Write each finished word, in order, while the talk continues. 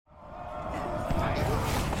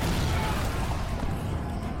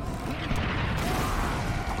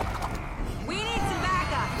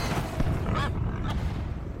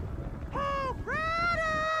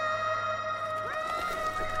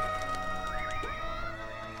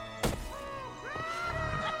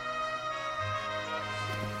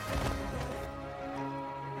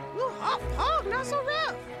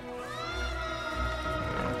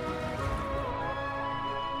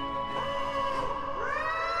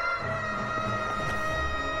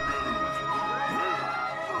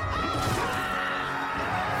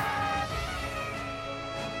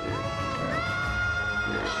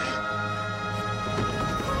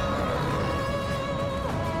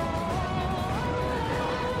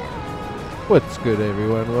What's good,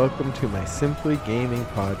 everyone? Welcome to my Simply Gaming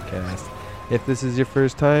podcast. If this is your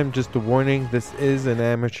first time, just a warning, this is an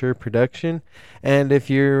amateur production. And if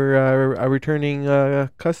you're a returning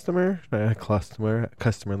customer like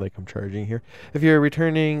I'm charging here. If you're a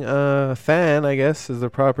returning fan, I guess is the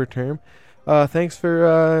proper term. Thanks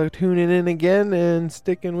for tuning in again and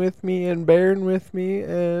sticking with me and bearing with me.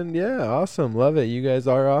 And yeah, awesome. Love it. You guys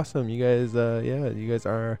are awesome. You guys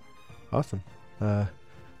are awesome.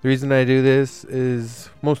 The reason I do this is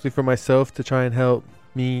mostly for myself, to try and help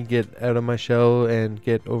me get out of my shell and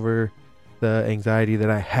get over the anxiety that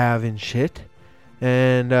I have in shit.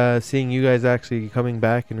 And seeing you guys actually coming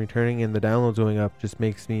back and returning and the downloads going up just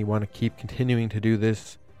makes me want to keep continuing to do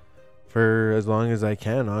this for as long as I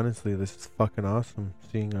can. Honestly, this is fucking awesome.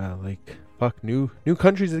 Seeing new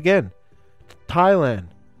countries again. Thailand,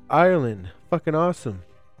 Ireland, fucking awesome.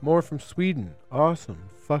 More from Sweden, awesome.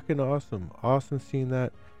 Fucking awesome. Awesome seeing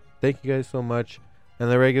that. Thank you guys so much.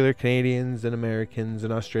 And the regular Canadians and Americans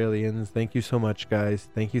and Australians, thank you so much, guys.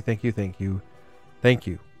 Thank you. Thank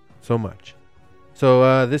you so much.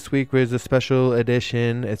 So this week was a special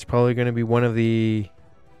edition. It's probably going to be one of the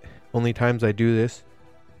only times I do this.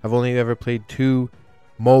 I've only ever played 2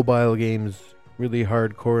 mobile games really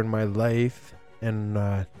hardcore in my life. And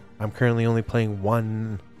I'm currently only playing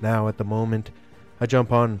 1 now at the moment. I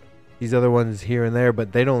jump on these other ones here and there,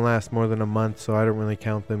 but they don't last more than a month, so I don't really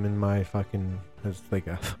count them in my fucking... It's like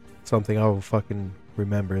something I'll fucking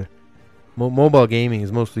remember. Mobile gaming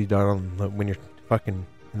is mostly done on when you're fucking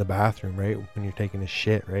in the bathroom, right? When you're taking a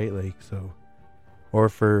shit, right? Like, so... Or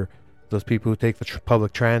for those people who take the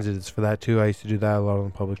public transit, it's for that too. I used to do that a lot on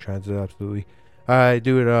public transit, absolutely. I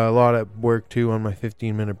do it a lot at work too on my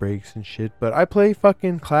 15-minute breaks and shit. But I play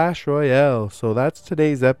fucking Clash Royale, so that's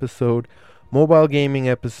today's episode. Mobile gaming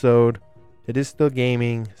episode. It is still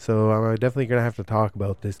gaming, so I'm definitely gonna have to talk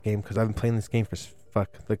about this game because I've been playing this game for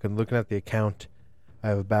I'm looking at the account. I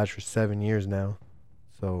have a badge for 7 years now,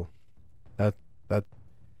 so that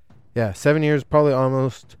 7 years, probably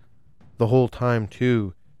almost the whole time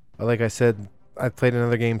too. Like I said, I played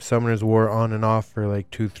another game, Summoner's War, on and off for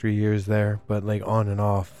like 2-3 years there, but like on and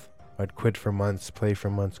off. I'd quit for months, play for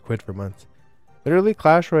months, quit for months. Literally,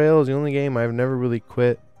 Clash Royale is the only game I've never really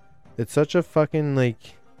quit. It's such a fucking,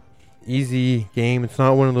 like, easy game. It's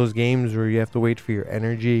not one of those games where you have to wait for your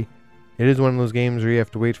energy. It is one of those games where you have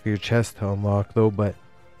to wait for your chest to unlock, though, but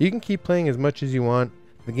you can keep playing as much as you want.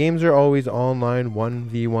 The games are always online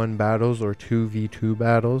 1v1 battles or 2v2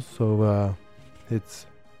 battles, so, it's,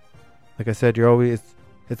 like I said, you're always,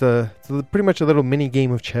 it's pretty much a little mini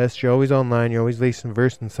game of chess. You're always online, you're always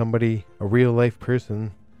versing somebody, a real life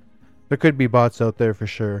person. There could be bots out there for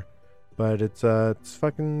sure. But it's a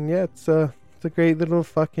great little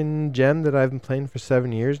fucking gem that I've been playing for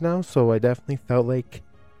 7 years now. So I definitely felt like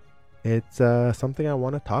it's something I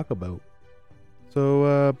want to talk about.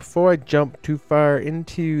 So before I jump too far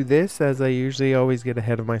into this, as I usually always get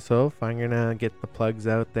ahead of myself, I'm gonna get the plugs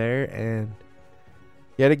out there. And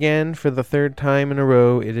yet again, for the 3rd time in a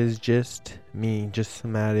row, it is just me, just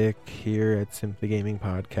Somatic here at Simply Gaming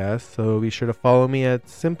Podcast. So be sure to follow me at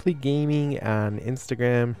Simply Gaming on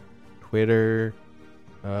Instagram, Twitter,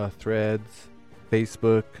 Threads,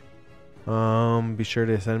 Facebook. Be sure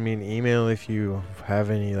to send me an email if you have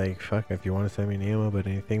any, if you want to send me an email about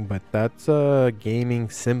anything. But that's Gaming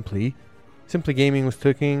Simply. Simply Gaming was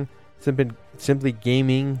taking. Simply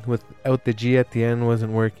Gaming without the G at the end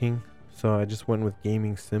wasn't working, so I just went with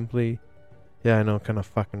Gaming Simply. Yeah, I know, kind of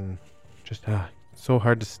fucking just so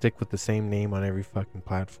hard to stick with the same name on every fucking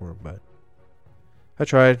platform, but I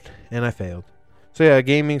tried and I failed. So yeah,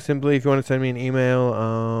 Gaming Simply, if you want to send me an email,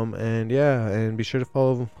 and be sure to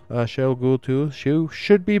follow Cheryl Gould too. She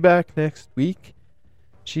should be back next week.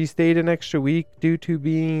 She stayed an extra week due to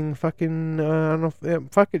being fucking, I don't know,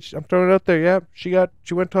 fuck it, I'm throwing it out there, yeah. She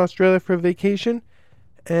went to Australia for a vacation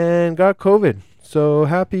and got COVID. So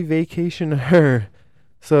happy vacation to her.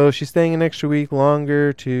 So she's staying an extra week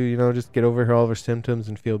longer to, just get over all of her symptoms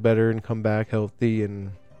and feel better and come back healthy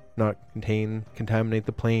and not contaminate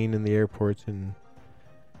the plane and the airports and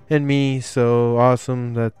me. So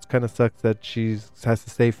awesome. That kind of sucks that she has to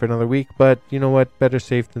stay for another week, but you know what, better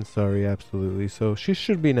safe than sorry. Absolutely. So she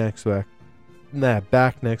should be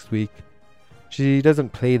back next week. She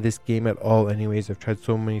doesn't play this game at all anyways. I've tried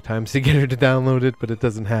so many times to get her to download it, but it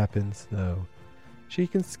doesn't happen. So she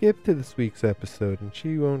can skip to this week's episode and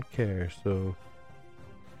she won't care. So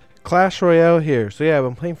Clash Royale here. So yeah, I've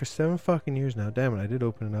been playing for 7 fucking years now. Damn it, I did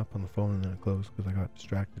open it up on the phone and then it closed because I got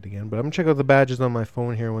distracted again. But I'm gonna check out the badges on my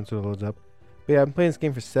phone here once it loads up. But yeah, I've been playing this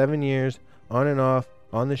game for 7 years, on and off,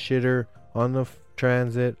 on the shitter, on the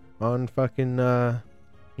transit, on fucking,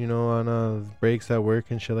 on breaks at work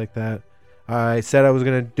and shit like that. I said I was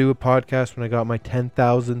going to do a podcast when I got my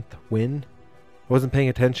 10,000th win. I wasn't paying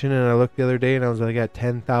attention, and I looked the other day, and I was like at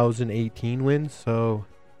 10,018 wins. So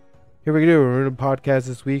here we go. We're doing a podcast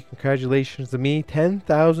this week. Congratulations to me.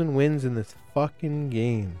 10,000 wins in this fucking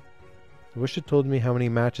game. I wish it told me how many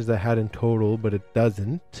matches I had in total, but it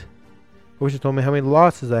doesn't. I wish it told me how many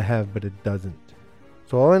losses I have, but it doesn't.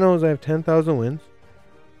 So all I know is I have 10,000 wins.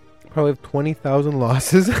 Probably have 20,000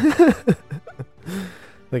 losses.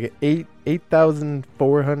 Like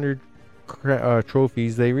 8,400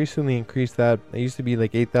 trophies. They recently increased that. It used to be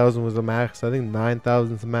like 8,000 was the max. I think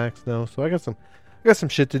 9,000 is the max now. So I got some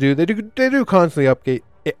shit to do. They do constantly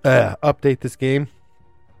update this game,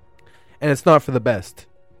 and it's not for the best.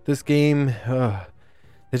 This game, they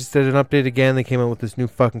just did an update again. They came out with this new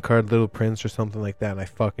fucking card, Little Prince or something like that, and I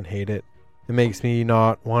fucking hate it. It makes me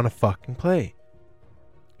not want to fucking play.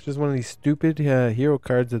 It's just one of these stupid hero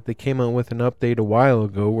cards that they came out with an update a while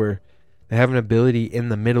ago where they have an ability in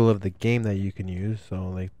the middle of the game that you can use. So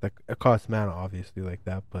like that it costs mana obviously like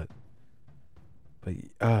that, but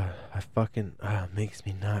I fucking makes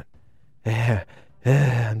me not.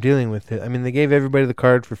 I'm dealing with it. I mean, they gave everybody the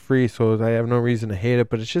card for free, so I have no reason to hate it.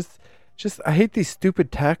 But it's just I hate these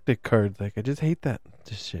stupid tactic cards. Like I just hate that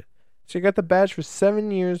shit. So you got the badge for 7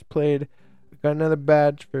 years played. Got another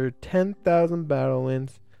badge for 10,000 battle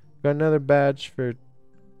wins. Got another badge for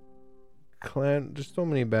clan. There's so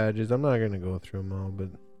many badges. I'm not gonna go through them all, but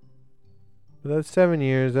that's 7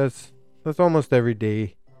 years. That's almost every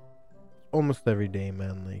day. Almost every day,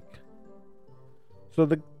 man. Like, so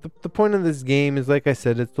the point of this game is, like I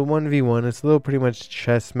said, it's the 1v1. It's a little pretty much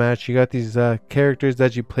chess match. You got these characters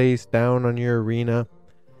that you place down on your arena,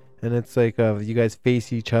 and it's like you guys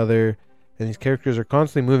face each other. And these characters are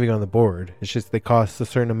constantly moving on the board. It's just they cost a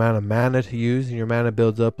certain amount of mana to use. And your mana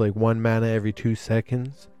builds up like 1 mana every 2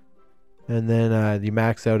 seconds. And then you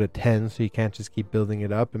max out at 10. So you can't just keep building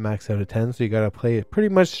it up and max out at 10. So you got to play it pretty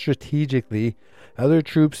much strategically. Other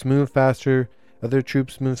troops move faster. Other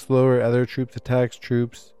troops move slower. Other troops attacks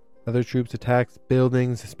troops. Other troops attacks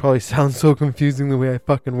buildings. This probably sounds so confusing the way I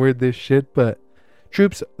fucking word this shit. But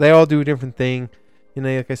troops, they all do a different thing.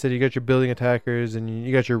 Like I said, you got your building attackers and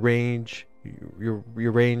you got your range. Your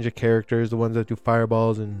range of characters, the ones that do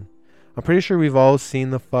fireballs, and I'm pretty sure we've all seen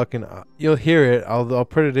the fucking you'll hear it, I'll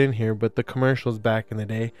put it in here, but the commercials back in the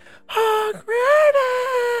day,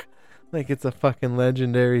 like it's a fucking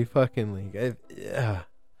legendary fucking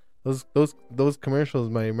those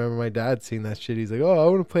commercials. I remember my dad seeing that shit. He's like, oh, I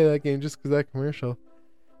want to play that game just because that commercial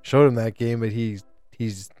showed him that game, but he's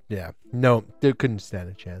they couldn't stand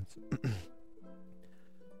a chance.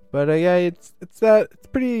 But it's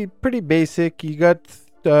pretty basic. You got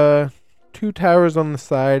 2 towers on the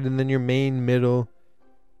side, and then your main middle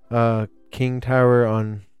king tower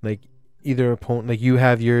on like either opponent. Like you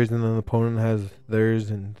have yours, and then the opponent has theirs,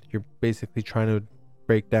 and you're basically trying to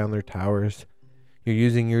break down their towers. You're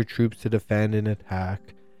using your troops to defend and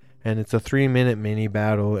attack, and it's a 3-minute mini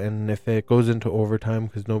battle. And if it goes into overtime,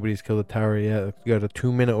 because nobody's killed a tower yet, you got a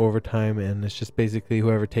 2-minute overtime, and it's just basically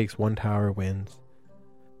whoever takes 1 tower wins.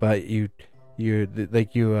 But let me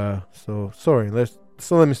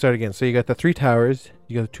start again. So you got the 3 towers.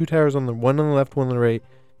 You got the 2 towers one on the left, one on the right.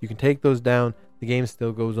 You can take those down. The game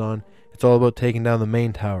still goes on. It's all about taking down the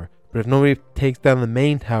main tower. But if nobody takes down the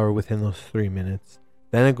main tower within those 3 minutes,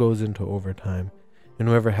 then it goes into overtime. And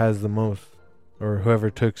whoever has the most, or whoever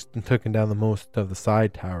taken down the most of the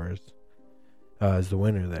side towers, is the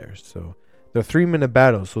winner there. So they're 3-minute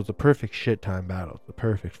battles, so it's a perfect shit time battle. It's a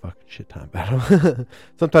perfect fucking shit time battle.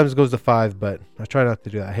 Sometimes it goes to 5, but I try not to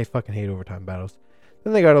do that. I fucking hate overtime battles.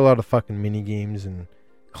 Then they got a lot of fucking mini games and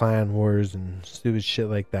clan wars and stupid shit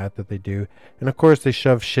like that they do. And of course they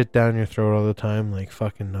shove shit down your throat all the time, like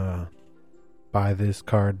fucking buy this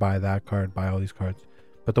card, buy that card, buy all these cards.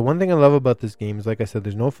 But the one thing I love about this game is, like I said,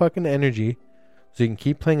 there's no fucking energy, so you can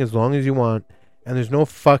keep playing as long as you want. And there's no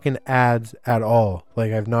fucking ads at all.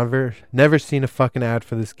 Like, I've never seen a fucking ad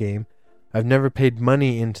for this game. I've never paid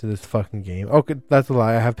money into this fucking game. Okay, that's a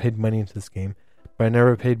lie. I have paid money into this game. But I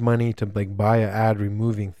never paid money to, like, buy an ad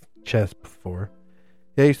removing chests before.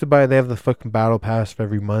 Yeah, I used to buy, they have the fucking battle pass for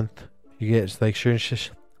every month. You get, like,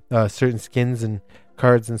 certain skins and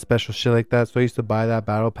cards and special shit like that. So I used to buy that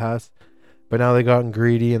battle pass. But now they gotten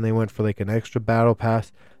greedy and they went for, like, an extra battle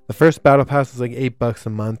pass. The first battle pass was, like, $8 a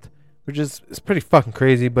month. Which is it's pretty fucking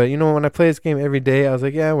crazy, but when I play this game every day, I was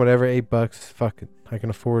like, yeah, whatever, $8, fuck it, I can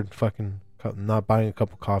afford fucking not buying a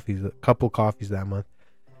couple coffees that month.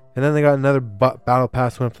 And then they got another battle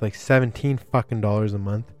pass went up to like $17 fucking a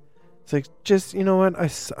month. It's like, just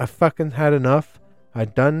I fucking had enough. I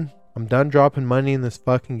done I'm done dropping money in this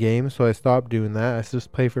fucking game, so I stopped doing that. I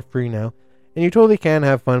just play for free now. And you totally can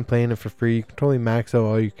have fun playing it for free. You can totally max out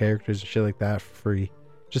all your characters and shit like that for free.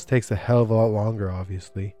 It just takes a hell of a lot longer,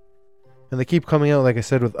 obviously. And they keep coming out, like I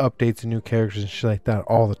said, with updates and new characters and shit like that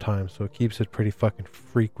all the time, so it keeps it pretty fucking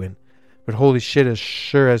frequent. But holy shit, as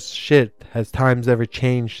sure as shit has times ever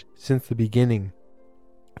changed since the beginning.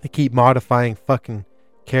 They keep modifying fucking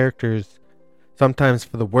characters, sometimes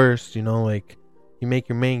for the worst, you know, like, you make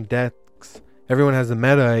your main decks. Everyone has a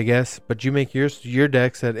meta, I guess, but you make your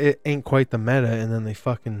decks that it ain't quite the meta, and then they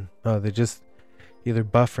fucking, they just either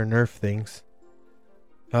buff or nerf things.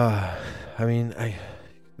 I mean,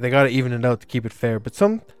 they gotta even it out to keep it fair, but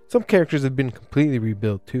some characters have been completely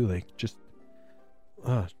rebuilt too, like, just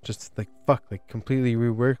like completely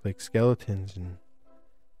reworked, like skeletons and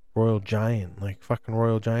Royal Giant. Like, fucking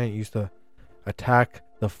Royal Giant used to attack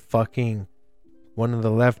the fucking one of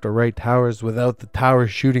the left or right towers without the tower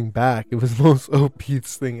shooting back. It was the most OP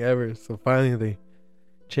thing ever. So finally they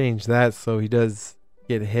changed that so he does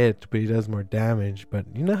get hit, but he does more damage. But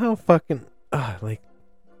you know how fucking like,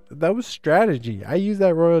 that was strategy. I use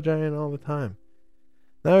that Royal Giant all the time.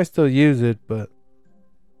 Now I still use it, but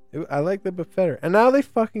I like that bit better. And now they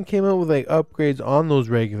fucking came out with like upgrades on those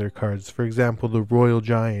regular cards. For example, the Royal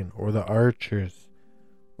Giant or the Archers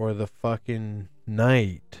or the fucking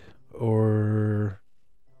Knight, or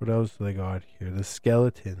what else do they got here? The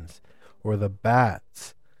Skeletons or the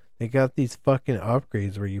Bats. They got these fucking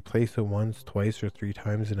upgrades where you place it once, twice, or 3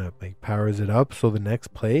 times and it like powers it up, so the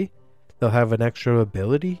next play they'll have an extra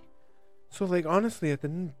ability. So like, honestly, at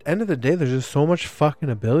the end of the day, there's just so much fucking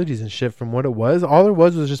abilities and shit from what it was. All there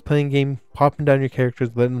was just playing game, popping down your characters,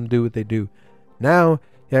 letting them do what they do. Now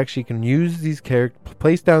you actually can use these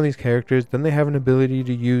place down these characters, then they have an ability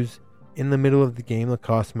to use in the middle of the game that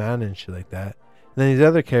costs mana and shit like that. And then these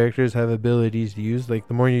other characters have abilities to use. Like,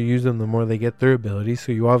 the more you use them, the more they get their abilities.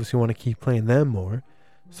 So you obviously want to keep playing them more.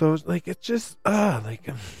 So it's like, it's just like,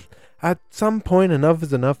 at some point, enough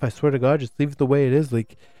is enough. I swear to God, just leave it the way it is.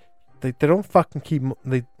 Like, they don't fucking keep.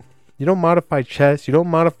 You don't modify chess. You don't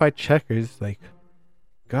modify checkers. Like,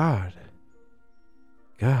 God.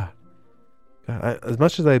 As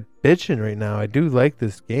much as I'm bitching right now, I do like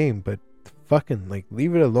this game, but fucking, like,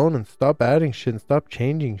 leave it alone and stop adding shit and stop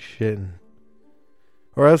changing shit.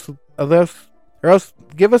 Or else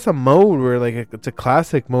give us a mode where, like, it's a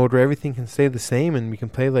classic mode where everything can stay the same and we can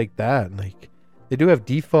play like that. Like, they do have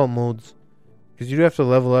default modes, because you do have to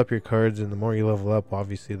level up your cards, and the more you level up,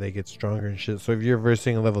 obviously they get stronger and shit. So if you're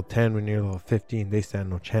versing a level 10 when you're level 15, they stand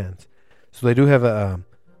no chance. So they do have a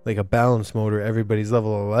balance mode where everybody's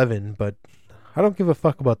level 11, but I don't give a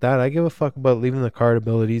fuck about that. I give a fuck about leaving the card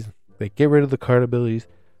abilities. Like, get rid of the card abilities,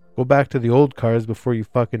 go back to the old cards before you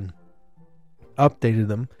fucking updated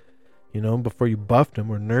them, you know, before you buffed them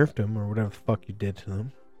or nerfed them or whatever the fuck you did to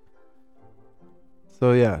them.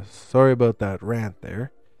 So yeah, sorry about that rant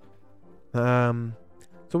there. So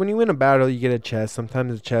when you win a battle, you get a chest.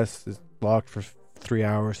 Sometimes the chest is locked for 3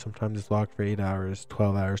 hours. Sometimes it's locked for 8 hours,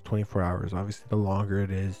 12 hours, 24 hours. Obviously, the longer it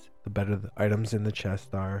is, the better the items in the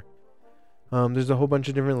chest are. There's a whole bunch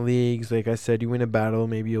of different leagues. Like I said, you win a battle,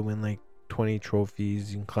 maybe you'll win like 20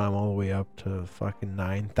 trophies. You can climb all the way up to fucking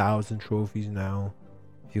 9,000 trophies now.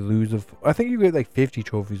 If you lose, I think you get like 50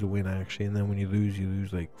 trophies to win, actually. And then when you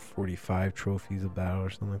lose like 45 trophies a battle or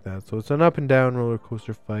something like that. So it's an up and down roller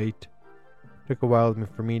coaster fight. Took a while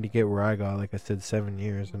for me to get where I got. Like I said, 7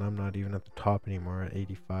 years, and I'm not even at the top anymore at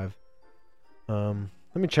 85. Let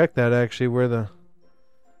me check that, actually,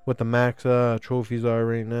 what the max trophies are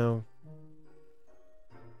right now.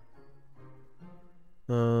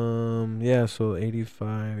 Yeah, so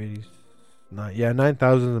 85, 89. Yeah,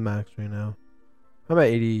 9,000 is the max right now. I'm at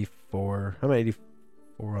 84. I'm at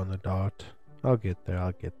 84 on the dot. I'll get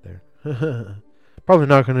there. Probably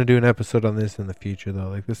not going to do an episode on this in the future, though.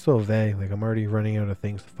 Like, it's so vague. Like, I'm already running out of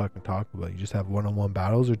things to fucking talk about. You just have 1-on-1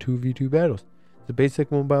 battles or 2v2 battles. It's a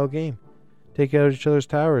basic mobile game. Take out each other's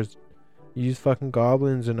towers. You use fucking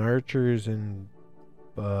goblins and archers and,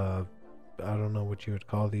 I don't know what you would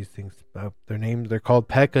call these things. They're called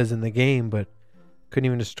P.E.K.K.A.s in the game, but couldn't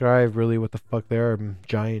even describe really what the fuck they are.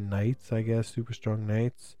 Giant knights, I guess. Super strong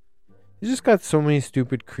knights. You just got so many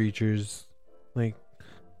stupid creatures. Like,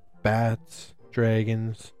 bats,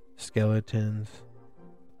 dragons, skeletons,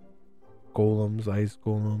 golems, ice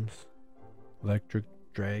golems, electric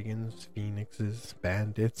dragons, phoenixes,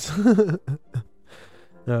 bandits.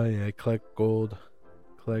 Oh yeah, collect gold,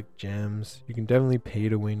 collect gems. You can definitely pay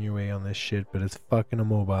to win your way on this shit, but it's fucking a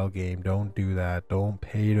mobile game. Don't do that. Don't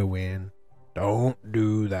pay to win. Don't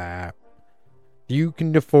do that. If you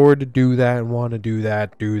can afford to do that and want to do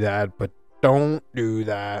that, but don't do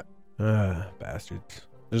that. Bastards.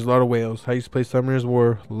 There's a lot of whales. I used to play Summoner's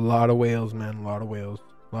War. A lot of whales, man. A lot of whales.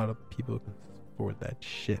 A lot of people can afford that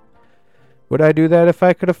shit. Would I do that if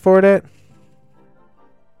I could afford it?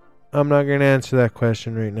 I'm not going to answer that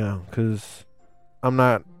question right now. Because I'm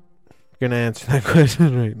not going to answer that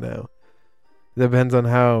question right now. It depends on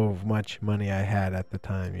how much money I had at the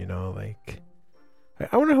time, you know? Like,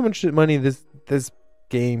 I wonder how much money this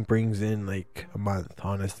game brings in, like, a month,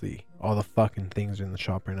 honestly. All the fucking things are in the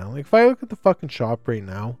shop right now. Like, if I look at the fucking shop right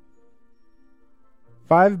now,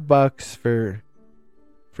 $5 for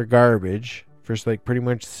garbage, for like pretty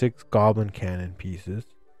much 6 goblin cannon pieces,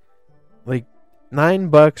 like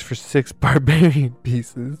 $9 for 6 barbarian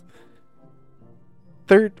pieces,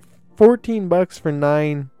 $14 for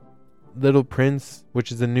 9 little prince,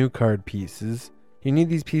 which is a new card pieces. You need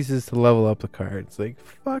these pieces to level up the cards. Like,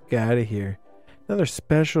 fuck out of here. Another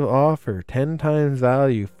special offer, 10 times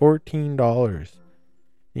value, $14.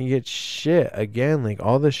 You get shit again, like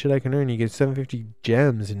all the shit I can earn. You get 750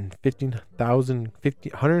 gems and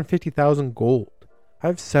 150,000 gold. I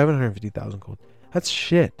have 750,000 gold. That's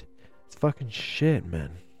shit. It's fucking shit,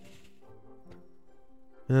 man.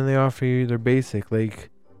 And then they offer you their basic, like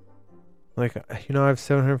I have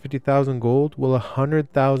 750,000 gold. Well,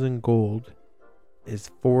 100,000 gold is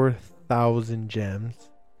 4,000 gems,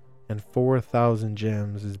 and 4,000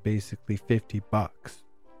 gems is basically $50.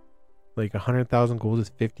 Like 100,000 gold is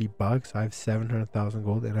 $50. I have 700,000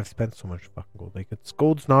 gold, and I've spent so much fucking gold. Like,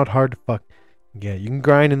 gold's not hard to fuck get. You can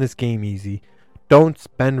grind in this game easy. Don't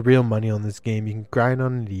spend real money on this game. You can grind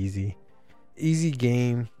on it easy. Easy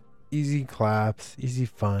game, easy claps, easy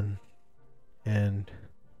fun, and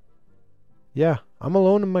yeah, I'm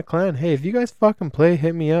alone in my clan. Hey, if you guys fucking play,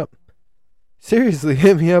 hit me up. Seriously,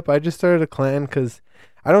 hit me up. I just started a clan because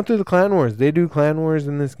I don't do the clan wars. They do clan wars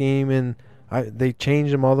in this game, and they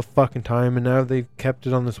change them all the fucking time, and now they've kept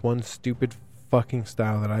it on this one stupid fucking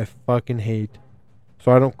style that I fucking hate.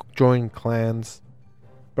 So I don't join clans.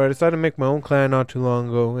 But I decided to make my own clan not too long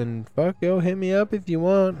ago, and fuck, yo, hit me up if you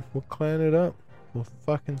want. We'll clan it up. We'll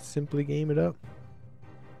fucking simply game it up.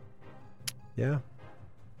 Yeah.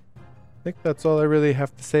 I think that's all I really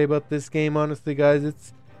have to say about this game, honestly, guys.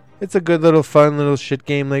 It's a good little fun little shit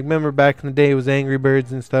game. Like, remember back in the day it was Angry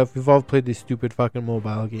Birds and stuff. We've all played these stupid fucking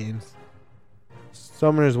mobile games.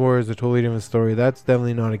 Summoner's War is a totally different story. That's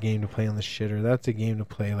definitely not a game to play on the shitter. That's a game to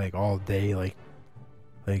play like all day.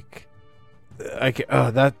 Maybe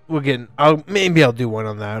I'll do one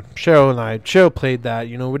on that. Cheryl played that.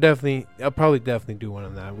 You know, I'll probably definitely do one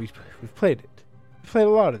on that. We've played it. We've played a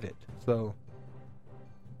lot of it. So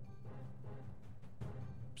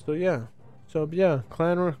yeah.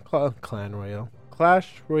 Clan Royale.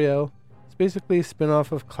 Clash Royale. It's basically a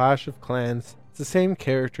spin-off of Clash of Clans. It's the same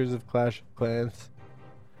characters of Clash of Clans.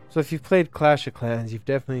 So if you've played Clash of Clans, you've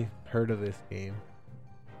definitely heard of this game.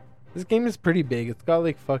 This game is pretty big. It's got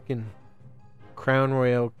like fucking Crown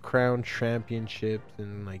Royale, Crown Championships,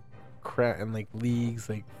 and like leagues,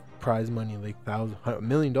 like prize money, like $1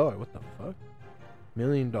 million. What the fuck? $1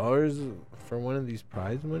 million for one of these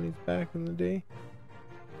prize monies back in the day?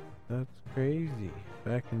 That's crazy.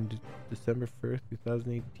 Back in December 1st,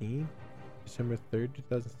 2018, December 3rd,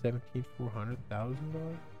 2017, $400,000.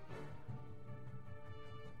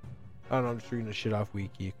 I don't know, I'm just reading the shit off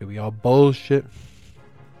Wiki. It could be all bullshit.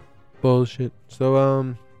 So,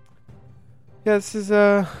 yeah, this is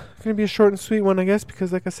gonna be a short and sweet one, I guess,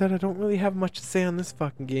 because like I said, I don't really have much to say on this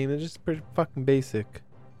fucking game. It's just pretty fucking basic.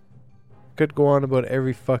 Could go on about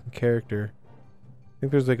every fucking character. I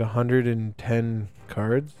think there's like 110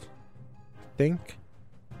 cards.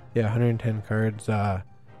 Yeah, 110 cards. I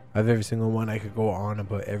have every single one. I could go on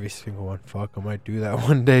about every single one. Fuck, I might do that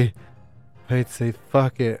one day. I might say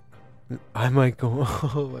fuck it. I might go.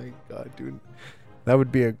 Oh my god, dude, that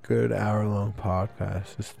would be a good hour-long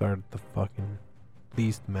podcast to start at the fucking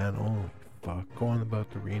least, man. Holy fuck, go on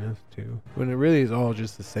about the arenas too, when it really is all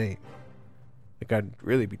just the same. Like, I'd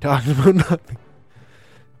really be talking about nothing.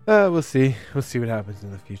 We'll see what happens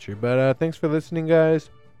in the future. But thanks for listening,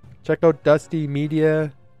 guys. Check out Dusty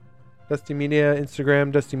Media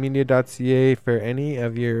Instagram, dustymedia.ca, for any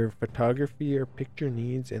of your photography or picture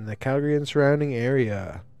needs in the Calgary and surrounding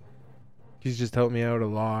area. He's just helped me out a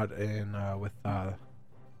lot, and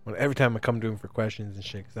every time I come to him for questions and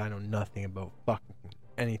shit, because I know nothing about fucking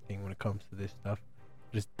anything when it comes to this stuff.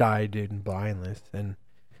 Just died in blindness, and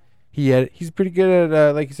he's pretty good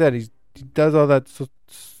at like you said, he does all that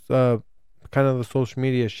kind of the social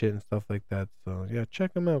media shit and stuff like that. So yeah,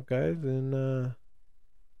 check him out, guys, and I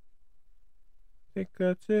think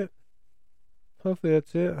that's it. Hopefully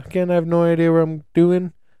that's it. Again, I have no idea what I'm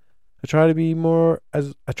doing. I try to be more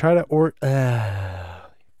fuck.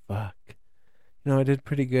 fuck. I did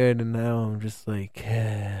pretty good, and now I'm just like,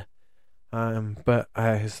 but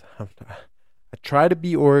I try to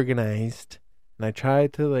be organized, and I try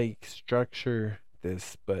to like structure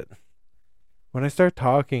this, but when I start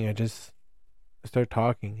talking, I start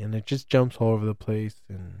talking, and it just jumps all over the place,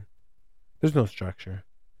 and there's no structure.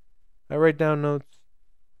 I write down notes,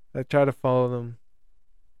 I try to follow them,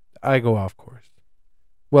 I go off course.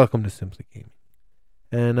 Welcome to Simply Gaming,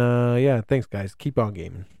 and yeah, thanks guys. Keep on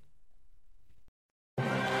gaming.